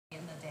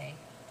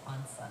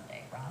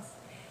Sunday, Roz?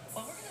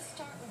 Well, we're going to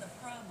start with a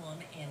problem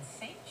in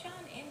St.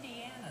 John,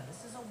 Indiana.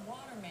 This is a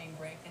water main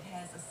break that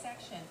has a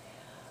section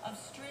of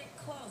street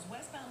closed.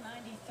 Westbound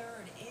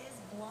 93rd is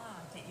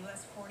blocked at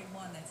US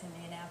 41. That's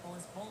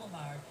Indianapolis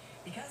Boulevard.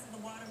 Because of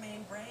the water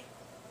main break,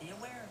 be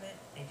aware of it.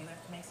 They do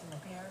have to make some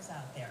repairs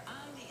out there.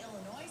 On the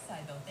Illinois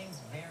side, though, things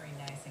very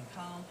nice and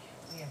calm.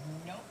 We have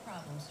no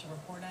problems to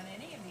report on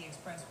any of the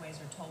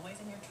expressways or tollways,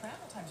 and your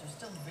travel times are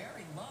still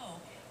very low.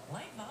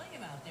 Light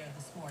volume out there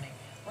this morning.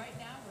 Right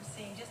now, we're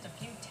seeing just a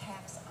few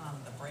taps on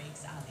the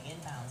brakes on the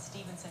inbound.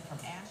 Stevenson from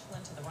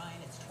Ashland to the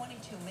Ryan, it's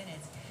 22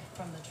 minutes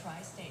from the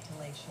Tri-State to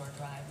Lakeshore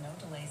Drive. No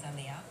delays on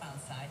the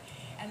outbound side.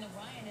 And the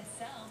Ryan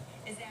itself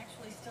is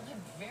actually still in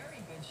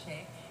very good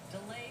shape.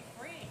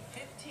 Delay-free,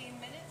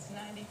 15 minutes,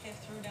 95th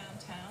through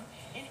downtown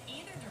in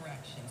either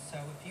direction.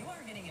 So if you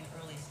are getting an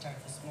early start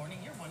this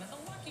morning, you're one of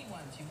the lucky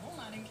ones. You will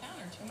not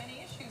encounter too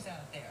many issues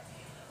out there.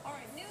 All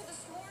right, new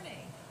this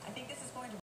morning. I think this is going to